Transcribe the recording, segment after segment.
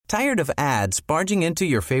Tired of ads barging into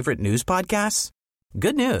your favorite news podcasts?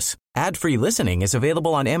 Good news. Ad-free listening is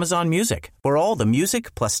available on Amazon Music for all the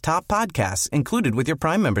music plus top podcasts included with your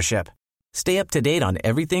Prime membership. Stay up to date on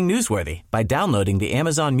everything newsworthy by downloading the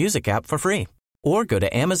Amazon Music app for free or go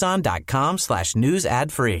to amazon.com/news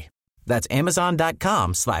ad free. That's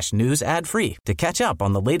amazon.com/news ad free to catch up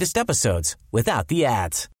on the latest episodes without the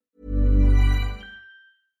ads.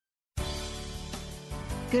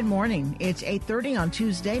 Good morning. It's 8:30 on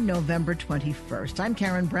Tuesday, November 21st. I'm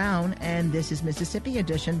Karen Brown, and this is Mississippi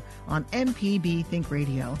Edition on MPB Think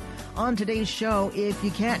Radio. On today's show, if you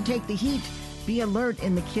can't take the heat, be alert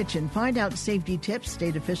in the kitchen. Find out safety tips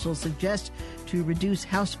state officials suggest to reduce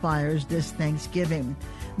house fires this Thanksgiving.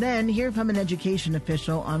 Then hear from an education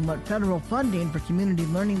official on what federal funding for community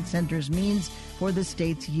learning centers means for the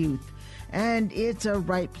state's youth. And it's a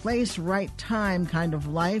right place, right time kind of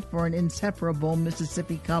life for an inseparable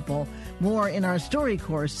Mississippi couple. More in our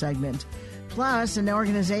StoryCorps segment. Plus, an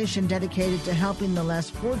organization dedicated to helping the less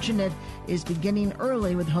fortunate is beginning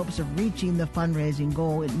early with hopes of reaching the fundraising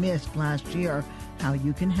goal it missed last year. How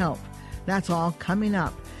you can help. That's all coming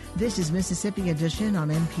up. This is Mississippi Edition on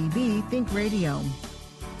MPB Think Radio.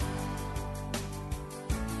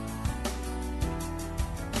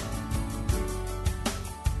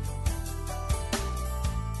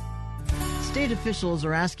 State officials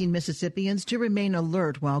are asking Mississippians to remain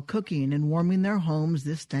alert while cooking and warming their homes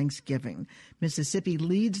this Thanksgiving. Mississippi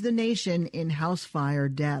leads the nation in house fire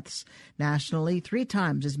deaths. Nationally, 3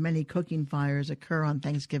 times as many cooking fires occur on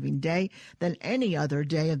Thanksgiving Day than any other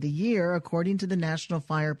day of the year, according to the National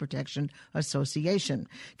Fire Protection Association.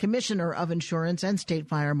 Commissioner of Insurance and State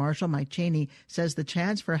Fire Marshal Mike Chaney says the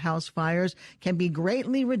chance for house fires can be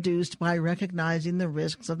greatly reduced by recognizing the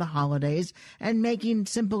risks of the holidays and making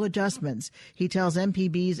simple adjustments. He tells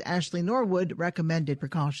MPB's Ashley Norwood recommended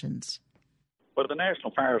precautions. But the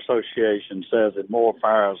National Fire Association says that more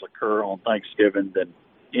fires occur on Thanksgiving than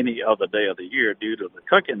any other day of the year due to the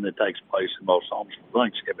cooking that takes place in most homes for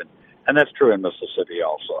Thanksgiving. And that's true in Mississippi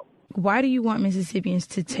also. Why do you want Mississippians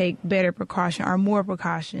to take better precaution or more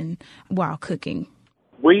precaution while cooking?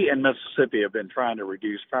 We in Mississippi have been trying to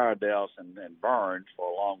reduce fire deaths and burns for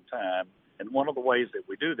a long time. And one of the ways that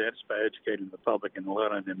we do that is by educating the public and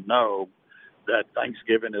letting them know that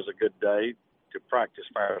Thanksgiving is a good day to practice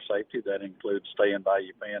fire safety. That includes staying by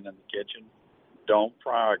your pan in the kitchen. Don't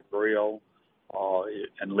fry a grill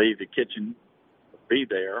and leave the kitchen be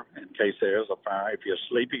there in case there's a fire. If you're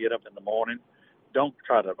sleepy, get up in the morning. Don't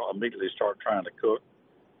try to immediately start trying to cook.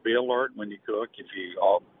 Be alert when you cook. If you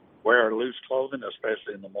wear loose clothing,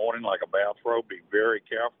 especially in the morning, like a bathrobe, be very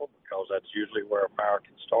careful because that's usually where a fire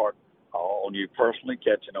can start on you personally,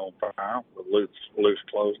 catching on fire with loose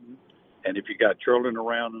clothing. And if you got children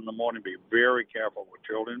around in the morning, be very careful with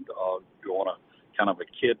children. You want a kind of a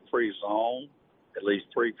kid-free zone, at least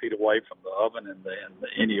 3 feet away from the oven and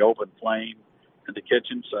any open flame in the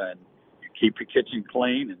kitchen. So, and you keep your kitchen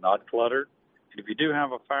clean and not cluttered. And if you do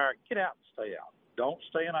have a fire, get out and stay out. Don't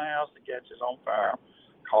stay in a house that catches on fire.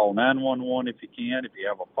 Call 911 if you can, if you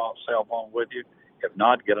have a cell phone with you. If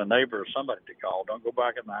not, get a neighbor or somebody to call. Don't go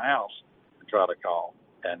back in the house and try to call.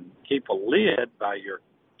 And keep a lid by your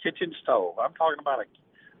kitchen stove. I'm talking about a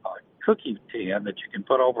cookie tin that you can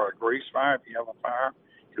put over a grease fire if you have a fire.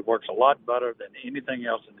 It works a lot better than anything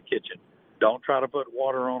else in the kitchen. Don't try to put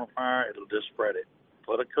water on a fire. It'll just spread it.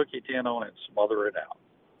 Put a cookie tin on it and smother it out.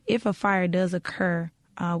 If a fire does occur,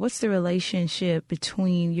 what's the relationship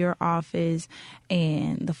between your office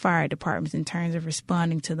and the fire departments in terms of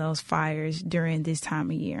responding to those fires during this time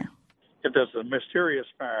of year? If there's a mysterious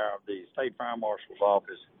fire, the State Fire Marshal's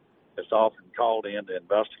office is often called in to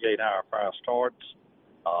investigate how a fire starts.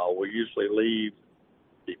 We usually leave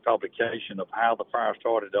the publication of how the fire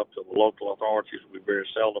started up to the local authorities. We very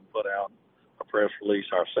seldom put out a press release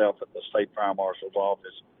ourselves at the State Fire Marshal's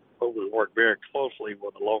office, but we work very closely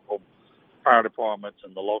with the local fire departments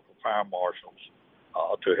and the local fire marshals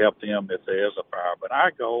to help them if there is a fire. But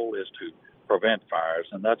our goal is to prevent fires,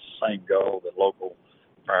 and that's the same goal that local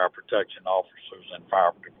fire protection officers and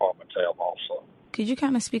fire departments have also. Could you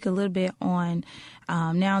kind of speak a little bit on,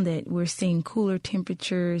 now that we're seeing cooler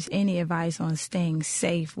temperatures, any advice on staying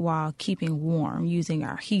safe while keeping warm, using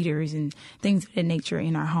our heaters and things of that nature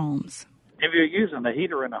in our homes? If you're using a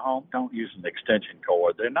heater in a home, don't use an extension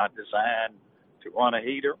cord. They're not designed to run a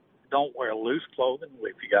heater. Don't wear loose clothing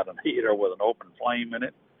if you got a heater with an open flame in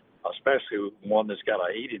it, especially one that's got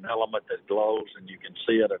a heating element that glows and you can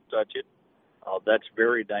see it or touch it. That's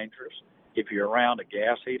very dangerous. If you're around a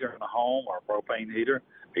gas heater in a home or a propane heater,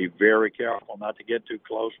 be very careful not to get too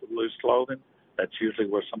close with loose clothing. That's usually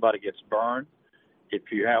where somebody gets burned. If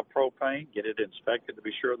you have propane, get it inspected to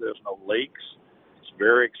be sure there's no leaks. It's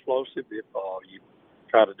very explosive if you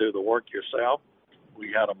try to do the work yourself. We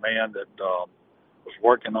had a man that was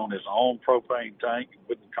working on his own propane tank and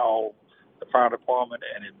wouldn't call the fire department,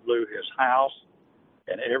 and it blew his house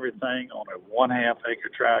and everything on a 1/2 acre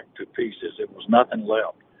tract to pieces. It was nothing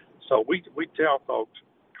left. So we tell folks,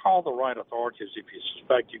 call the right authorities if you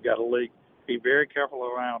suspect you've got a leak. Be very careful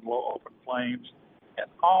around low open flames, and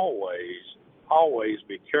always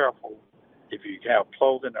be careful if you have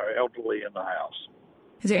clothing or elderly in the house.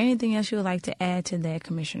 Is there anything else you would like to add to that,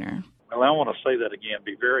 Commissioner? Well, I want to say that again.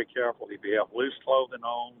 Be very careful if you have loose clothing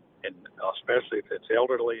on, and especially if it's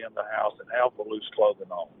elderly in the house, and have the loose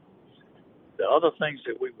clothing on. The other things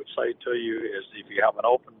that we would say to you is if you have an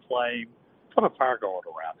open flame, put a fire guard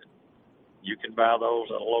around it. You can buy those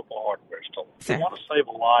at a local hardware store. If you want to save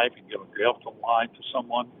a life and give a gift of life to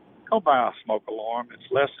someone, go buy a smoke alarm.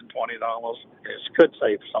 It's less than $20. It could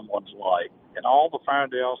save someone's life. And all the fire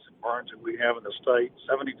deaths and burns that we have in the state,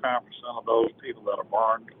 75% of those people that are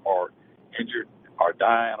burned or injured or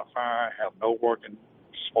die in a fire have no working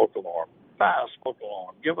smoke alarm. Buy a smoke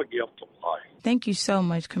alarm. Give a gift of life. Thank you so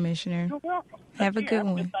much, Commissioner. You're welcome. Have a good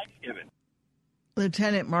one. Good Thanksgiving.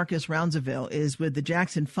 Lieutenant Marcus Rounsaville is with the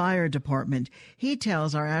Jackson Fire Department. He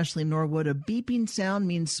tells our Ashley Norwood a beeping sound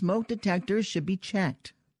means smoke detectors should be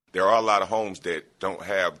checked. There are a lot of homes that don't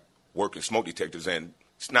have working smoke detectors, and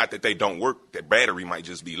it's not that they don't work. The battery might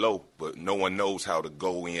just be low, but no one knows how to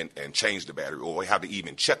go in and change the battery or how to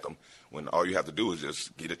even check them, when all you have to do is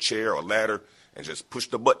just get a chair or ladder and just push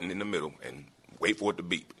the button in the middle and wait for it to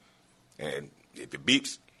beep. And if it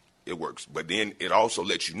beeps, it works. But then it also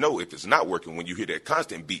lets you know if it's not working when you hear that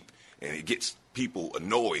constant beep, and it gets people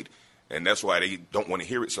annoyed, and that's why they don't want to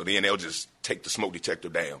hear it. So then they'll just take the smoke detector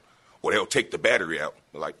down, or they'll take the battery out.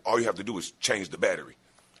 Like, all you have to do is change the battery,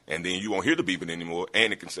 and then you won't hear the beeping anymore,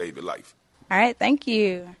 and it can save your life. All right, thank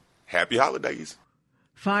you. Happy holidays.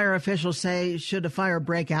 Fire officials say should a fire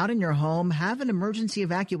break out in your home, have an emergency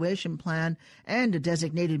evacuation plan and a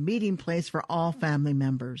designated meeting place for all family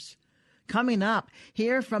members. Coming up,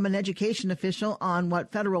 hear from an education official on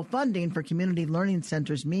what federal funding for community learning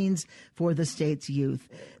centers means for the state's youth.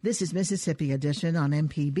 This is Mississippi Edition on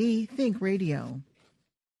MPB Think Radio.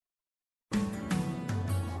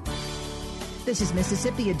 This is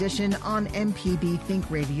Mississippi Edition on MPB Think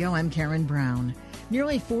Radio. I'm Karen Brown.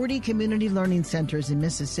 Nearly 40 community learning centers in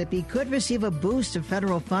Mississippi could receive a boost of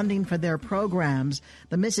federal funding for their programs.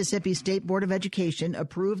 The Mississippi State Board of Education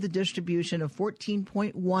approved the distribution of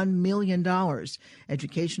 $14.1 million.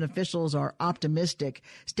 Education officials are optimistic.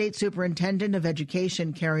 State Superintendent of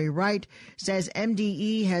Education Carrie Wright says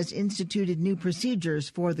MDE has instituted new procedures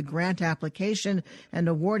for the grant application and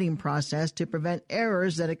awarding process to prevent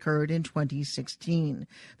errors that occurred in 2016.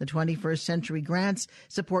 The 21st Century Grants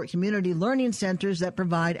support community learning centers that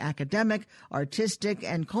provide academic, artistic,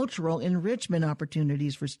 and cultural enrichment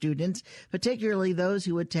opportunities for students, particularly those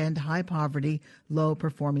who attend high-poverty,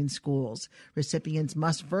 low-performing schools. Recipients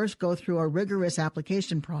must first go through a rigorous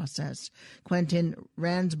application process. Quentin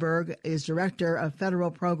Ransberg is Director of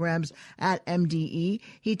Federal Programs at MDE.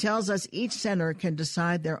 He tells us each center can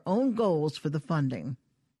decide their own goals for the funding.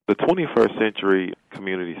 The 21st Century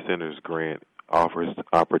Community Centers Grant offers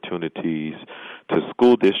opportunities to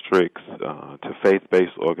school districts, to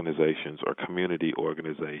faith-based organizations or community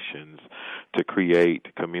organizations to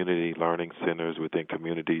create community learning centers within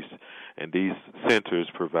communities. And these centers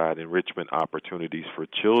provide enrichment opportunities for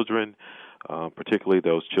children, particularly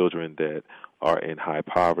those children that are in high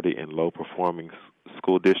poverty and low-performing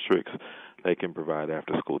school districts. They can provide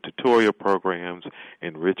after-school tutorial programs,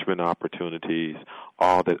 enrichment opportunities,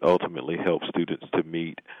 all that ultimately help students to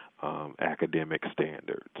meet academic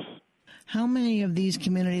standards. How many of these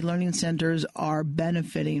community learning centers are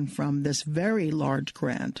benefiting from this very large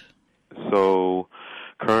grant? So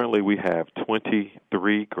currently we have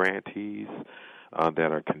 23 grantees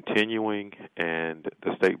that are continuing, and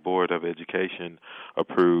the State Board of Education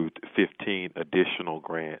approved 15 additional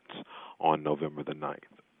grants on November the 9th.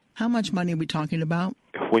 How much money are we talking about?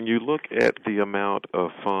 When you look at the amount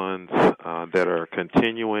of funds that are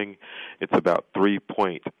continuing, it's about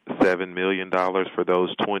 $3.7 million for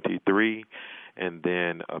those 23, and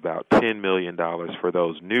then about $10 million for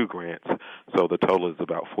those new grants. So the total is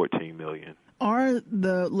about $14 million. Are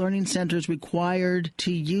the learning centers required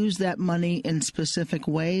to use that money in specific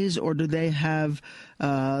ways, or do they have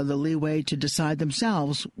the leeway to decide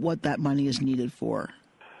themselves what that money is needed for?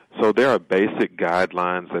 So there are basic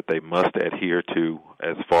guidelines that they must adhere to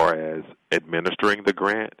as far as administering the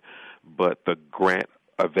grant, but the grant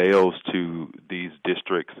avails to these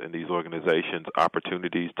districts and these organizations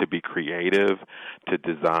opportunities to be creative, to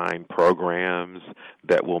design programs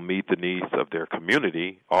that will meet the needs of their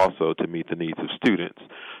community, also to meet the needs of students.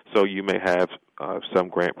 So you may have some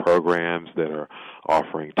grant programs that are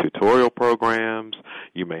offering tutorial programs.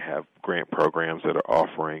 You may have grant programs that are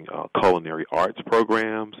offering culinary arts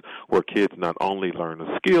programs where kids not only learn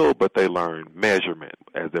a skill, but they learn measurement.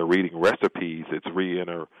 As they're reading recipes, it's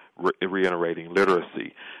reiterating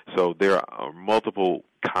literacy. So there are multiple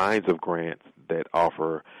kinds of grants that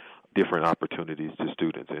offer different opportunities to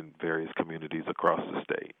students in various communities across the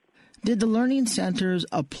state. Did the Learning Centers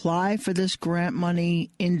apply for this grant money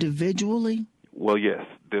individually? Well, yes.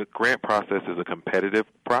 The grant process is a competitive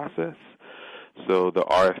process. So the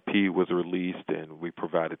RFP was released, and we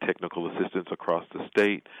provided technical assistance across the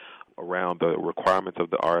state around the requirements of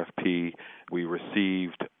the RFP. We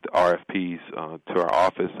received the RFPs to our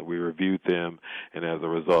office, and we reviewed them, and as a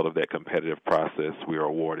result of that competitive process, we are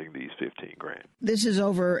awarding these 15 grants. This is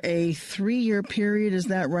over a 3-year period, is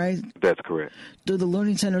that right? That's correct. Do the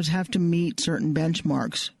Learning Centers have to meet certain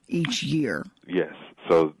benchmarks each year? Yes.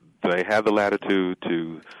 So they have the latitude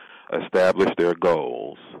to establish their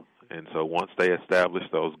goals, and so once they establish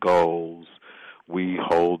those goals, we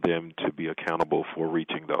hold them to be accountable for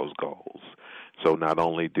reaching those goals. So not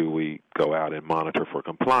only do we go out and monitor for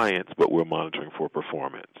compliance, but we're monitoring for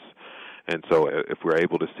performance. And so if we're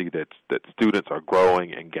able to see that students are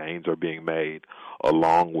growing and gains are being made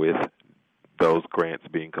along with those grants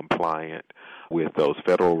being compliant with those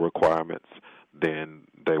federal requirements, then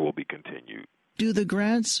they will be continued. Do the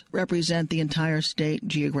grants represent the entire state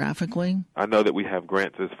geographically? I know that we have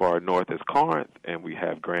grants as far north as Corinth, and we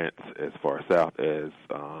have grants as far south as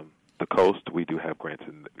the coast. We do have grants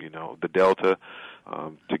in, the Delta,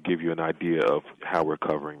 to give you an idea of how we're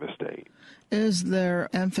covering the state. Is there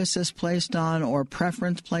emphasis placed on or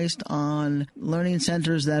preference placed on learning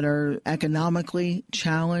centers that are economically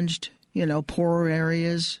challenged, poorer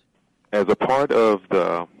areas? As a part of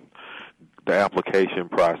the application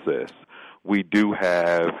process, we do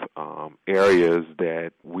have areas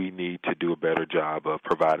that we need to do a better job of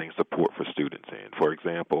providing support for students in. For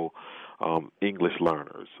example, English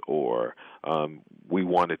learners, or we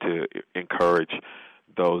wanted to encourage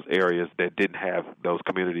those areas that didn't have those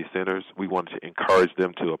community centers. We wanted to encourage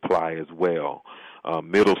them to apply as well.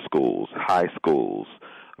 Middle schools, high schools,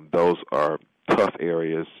 those are tough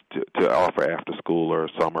areas to offer after-school or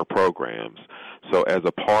summer programs. So as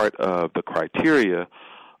a part of the criteria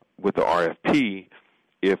with the RFP,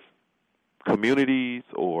 if communities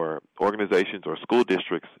or organizations or school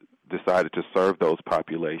districts decided to serve those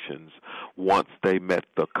populations, once they met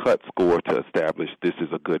the cut score to establish this is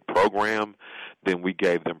a good program, then we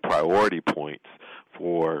gave them priority points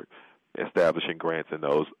for establishing grants in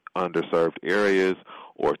those underserved areas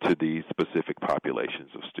or to these specific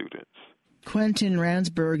populations of students. Quentin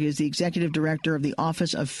Ransberg is the Executive Director of the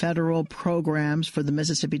Office of Federal Programs for the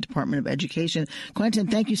Mississippi Department of Education. Quentin,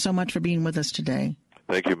 thank you so much for being with us today.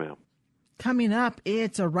 Thank you, ma'am. Coming up,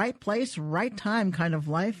 it's a right place, right time kind of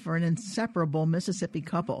life for an inseparable Mississippi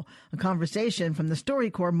couple. A conversation from the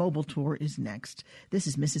StoryCorps mobile tour is next. This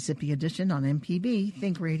is Mississippi Edition on MPB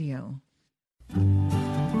Think Radio.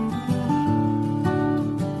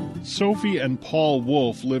 Sophie and Paul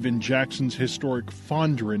Wolf live in Jackson's historic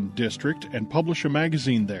Fondren district and publish a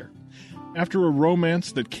magazine there. After a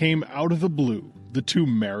romance that came out of the blue, the two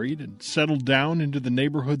married and settled down into the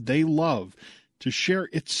neighborhood they love to share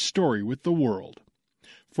its story with the world.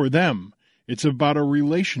 For them, it's about a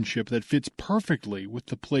relationship that fits perfectly with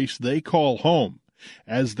the place they call home,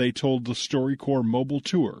 as they told the StoryCorps mobile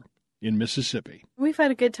tour in Mississippi. We've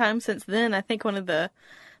had a good time since then. I think one of the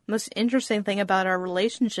most interesting thing about our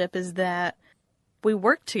relationship is that we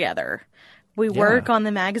work together. We work on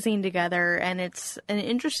the magazine together, and it's an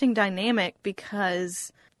interesting dynamic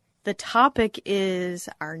because the topic is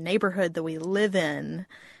our neighborhood that we live in,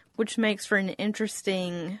 which makes for an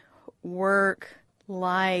interesting work,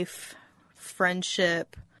 life,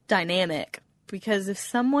 friendship dynamic. Because if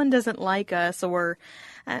someone doesn't like us, or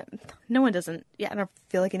no one doesn't, I don't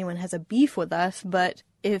feel like anyone has a beef with us, but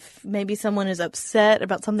if maybe someone is upset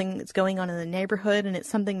about something that's going on in the neighborhood and it's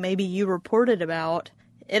something maybe you reported about,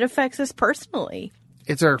 it affects us personally.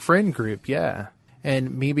 It's our friend group, yeah.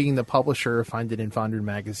 And me being the publisher of Find It in Fondren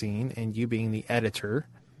magazine and you being the editor,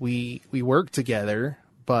 we work together,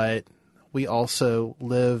 but we also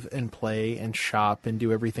live and play and shop and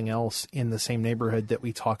do everything else in the same neighborhood that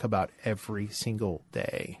we talk about every single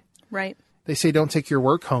day. Right. They say don't take your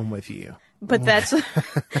work home with you. But that's,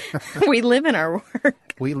 we live in our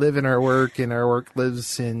work. We live in our work, and our work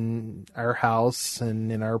lives in our house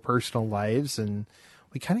and in our personal lives, and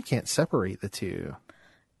we kind of can't separate the two.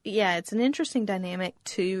 Yeah, it's an interesting dynamic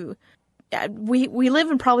to. We live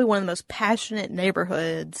in probably one of the most passionate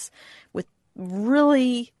neighborhoods with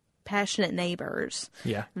really passionate neighbors.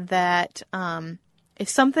 Yeah. That if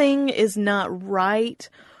something is not right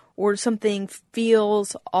or something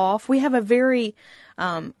feels off, we have a very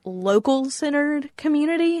local-centered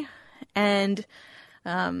community, and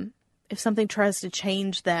if something tries to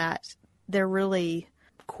change that, they're really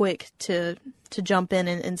quick to jump in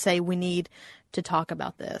and say, we need to talk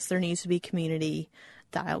about this. There needs to be community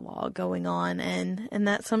dialogue going on, and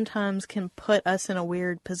that sometimes can put us in a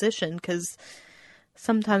weird position because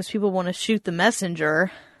sometimes people want to shoot the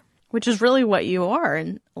messenger, which is really what you are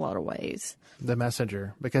in a lot of ways. The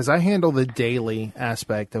messenger, because I handle the daily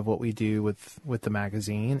aspect of what we do with the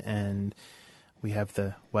magazine, and we have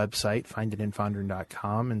the website,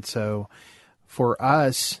 finditinfondren.com, and so for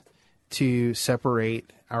us to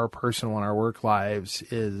separate our personal and our work lives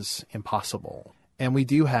is impossible. And we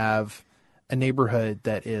do have a neighborhood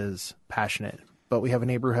that is passionate, but we have a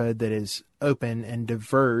neighborhood that is open and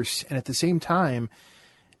diverse, and at the same time,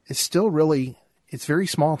 it's still it's very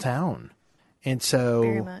small town. And so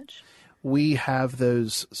very much. We have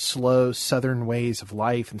those slow southern ways of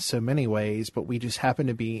life in so many ways, but we just happen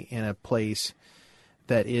to be in a place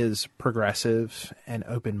that is progressive and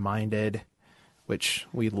open-minded, which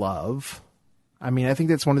we love. I mean, I think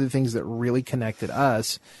that's one of the things that really connected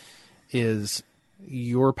us is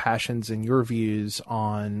your passions and your views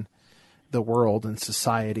on the world and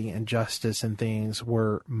society and justice and things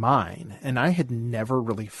were mine. And I had never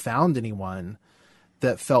really found anyone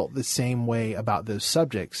that felt the same way about those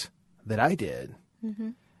subjects that I did. Mm-hmm.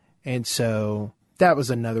 And so that was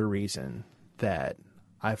another reason that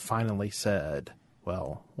I finally said,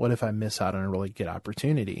 well, what if I miss out on a really good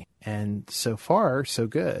opportunity? And so far, so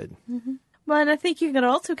good. Mm-hmm. Well, and I think you could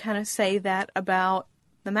also kind of say that about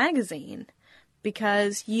the magazine,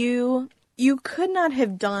 because you could not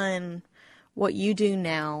have done what you do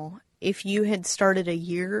now if you had started a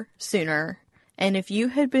year sooner. And if you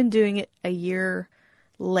had been doing it a year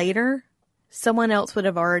later, someone else would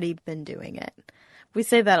have already been doing it. We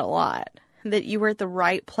say that a lot, that you were at the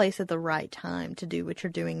right place at the right time to do what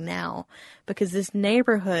you're doing now, because this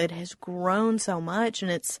neighborhood has grown so much,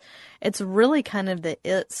 and it's really kind of the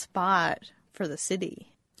it spot for the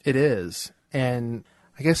city. It is. And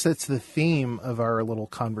I guess that's the theme of our little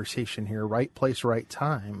conversation here, right place, right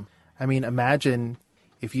time. I mean, imagine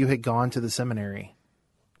if you had gone to the seminary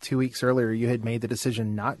 2 weeks earlier, you had made the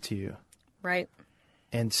decision not to. Right.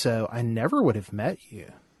 And so I never would have met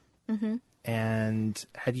you. Mm-hmm. And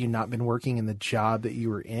had you not been working in the job that you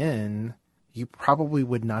were in, you probably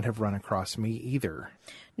would not have run across me either.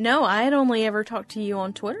 No, I had only ever talked to you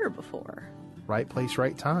on Twitter before. Right place,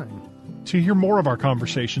 right time. To hear more of our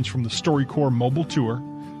conversations from the StoryCorps Mobile Tour,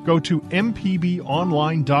 go to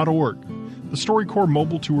mpbonline.org. The StoryCorps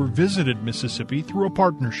Mobile Tour visited Mississippi through a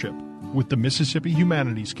partnership with the Mississippi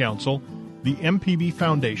Humanities Council, the MPB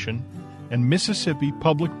Foundation, and Mississippi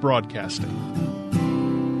Public Broadcasting.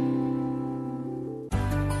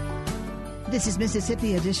 This is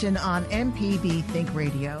Mississippi Edition on MPB Think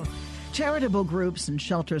Radio. Charitable groups and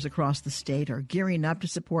shelters across the state are gearing up to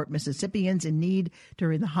support Mississippians in need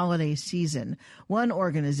during the holiday season. One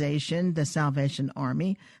organization, the Salvation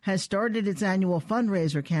Army, has started its annual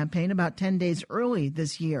fundraiser campaign about 10 days early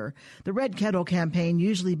this year. The Red Kettle campaign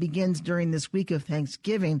usually begins during this week of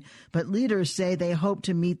Thanksgiving, but leaders say they hope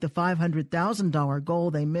to meet the $500,000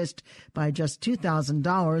 goal they missed by just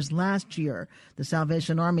 $2,000 last year. The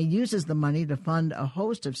Salvation Army uses the money to fund a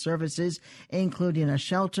host of services, including a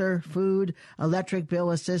shelter, food, electric bill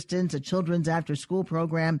assistance, a children's after-school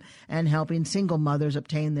program, and helping single mothers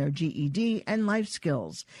obtain their GED and life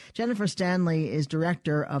skills. Jennifer Stanley is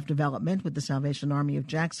Director of Development with the Salvation Army of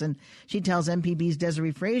Jackson. She tells MPB's Desiree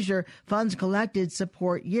Frazier funds collected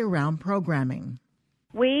support year-round programming.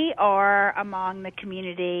 We are among the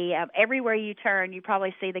community. Everywhere you turn, you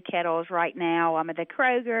probably see the kettles right now. At the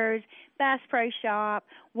Kroger's, Bass Pro Shop,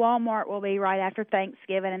 Walmart will be right after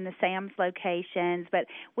Thanksgiving, and the Sam's locations. But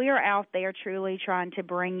we are out there truly trying to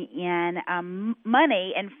bring in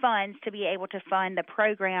money and funds to be able to fund the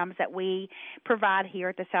programs that we provide here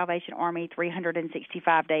at the Salvation Army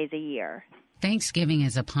 365 days a year. Thanksgiving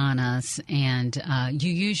is upon us, and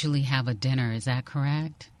you usually have a dinner. Is that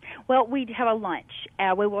correct? Well, we have a lunch.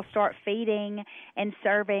 We will start feeding and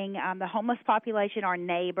serving the homeless population, our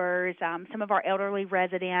neighbors, some of our elderly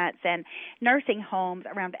residents, and nursing homes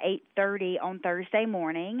around 8:30 on Thursday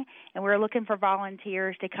morning. And we're looking for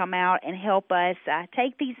volunteers to come out and help us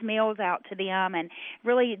take these meals out to them and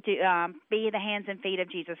really be the hands and feet of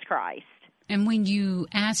Jesus Christ. And when you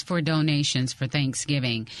ask for donations for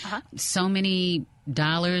Thanksgiving, so many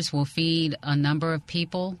dollars will feed a number of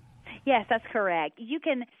people? Yes, that's correct. You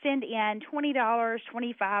can send in $20,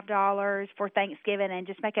 $25 for Thanksgiving and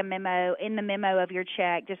just make a memo. In the memo of your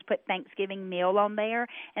check, just put Thanksgiving meal on there,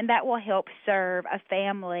 and that will help serve a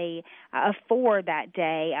family of 4 that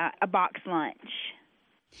day, a box lunch.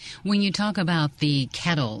 When you talk about the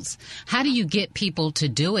kettles, how do you get people to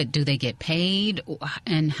do it? Do they get paid?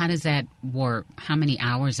 And how does that work? How many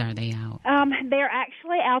hours are they out? They're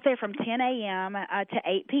actually out there from 10 a.m. To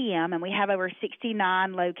 8 p.m., and we have over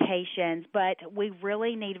 69 locations, but we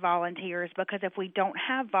really need volunteers because if we don't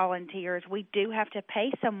have volunteers, we do have to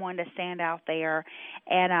pay someone to stand out there.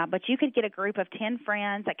 And but you could get a group of 10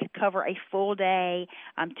 friends that could cover a full day,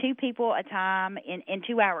 2 people at a time in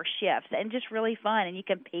 2-hour shifts, and just really fun, and you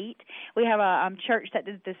can compete. We have a church that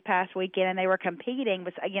did this past weekend, and they were competing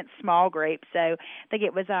against small groups. So I think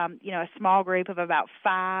it was a small group of about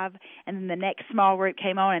 5, and then the next small group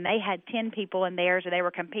came on, and they had 10 people in theirs, and they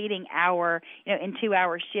were competing in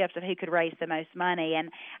 2-hour shifts of who could raise the most money.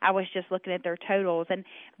 And I was just looking at their totals, and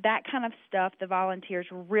that kind of stuff. The volunteers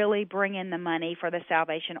really bring in the money for the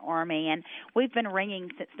Salvation Army, and we've been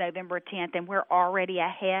ringing since November 10th, and we're already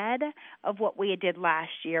ahead of what we did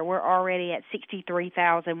last year. We're already at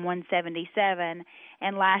 $63,177,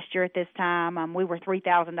 and last year at this time we were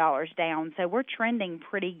 $3,000 down. So we're trending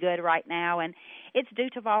pretty good right now, and it's due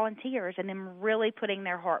to volunteers and them really putting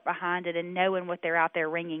their heart behind it and knowing what they're out there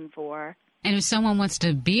ringing for. And if someone wants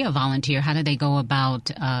to be a volunteer, how do they go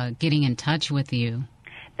about getting in touch with you?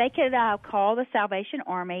 They could call the Salvation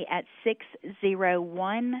Army at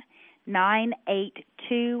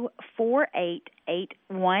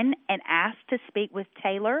 601-982-4881 and ask to speak with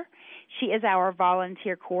Taylor. She is our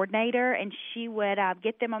volunteer coordinator, and she would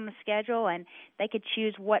get them on the schedule, and they could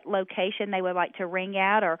choose what location they would like to ring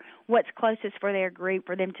at or what's closest for their group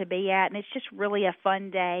for them to be at. And it's just really a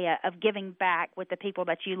fun day of giving back with the people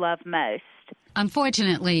that you love most.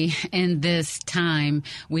 Unfortunately, in this time,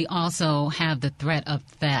 we also have the threat of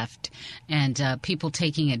theft and people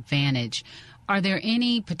taking advantage. Are there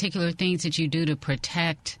any particular things that you do to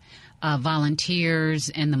protect volunteers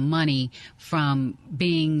and the money from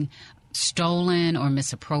being stolen or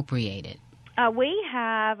misappropriated? We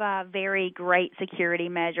have very great security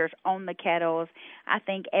measures on the kettles. I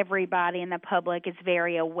think everybody in the public is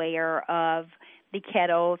very aware of the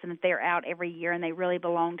kettles, and they're out every year, and they really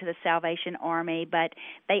belong to the Salvation Army, but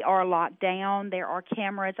they are locked down. There are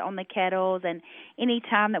cameras on the kettles, and any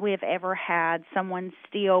time that we have ever had someone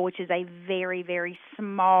steal, which is a very, very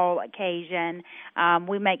small occasion,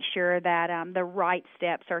 we make sure that the right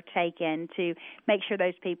steps are taken to make sure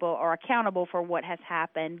those people are accountable for what has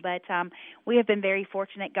happened. But we have been very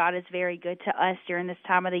fortunate. God is very good to us during this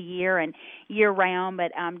time of the year and year-round,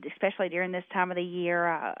 but especially during this time of the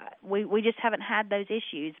year, we just haven't had those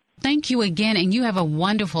issues. Thank you again, and you have a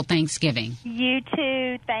wonderful Thanksgiving. You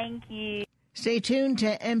too. Thank you. Stay tuned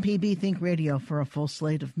to MPB Think Radio for a full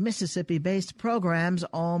slate of Mississippi-based programs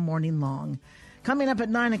all morning long. Coming up at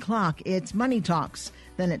 9 o'clock, it's Money Talks.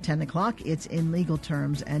 Then at 10 o'clock, it's In Legal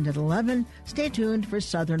Terms. And at 11, stay tuned for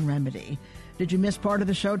Southern Remedy. Did you miss part of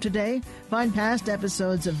the show today? Find past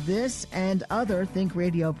episodes of this and other Think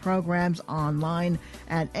Radio programs online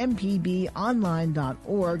at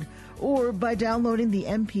mpbonline.org or by downloading the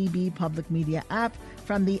MPB Public Media app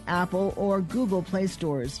from the Apple or Google Play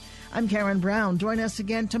stores. I'm Karen Brown. Join us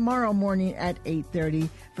again tomorrow morning at 8:30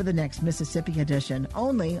 for the next Mississippi edition,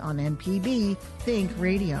 only on MPB Think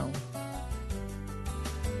Radio.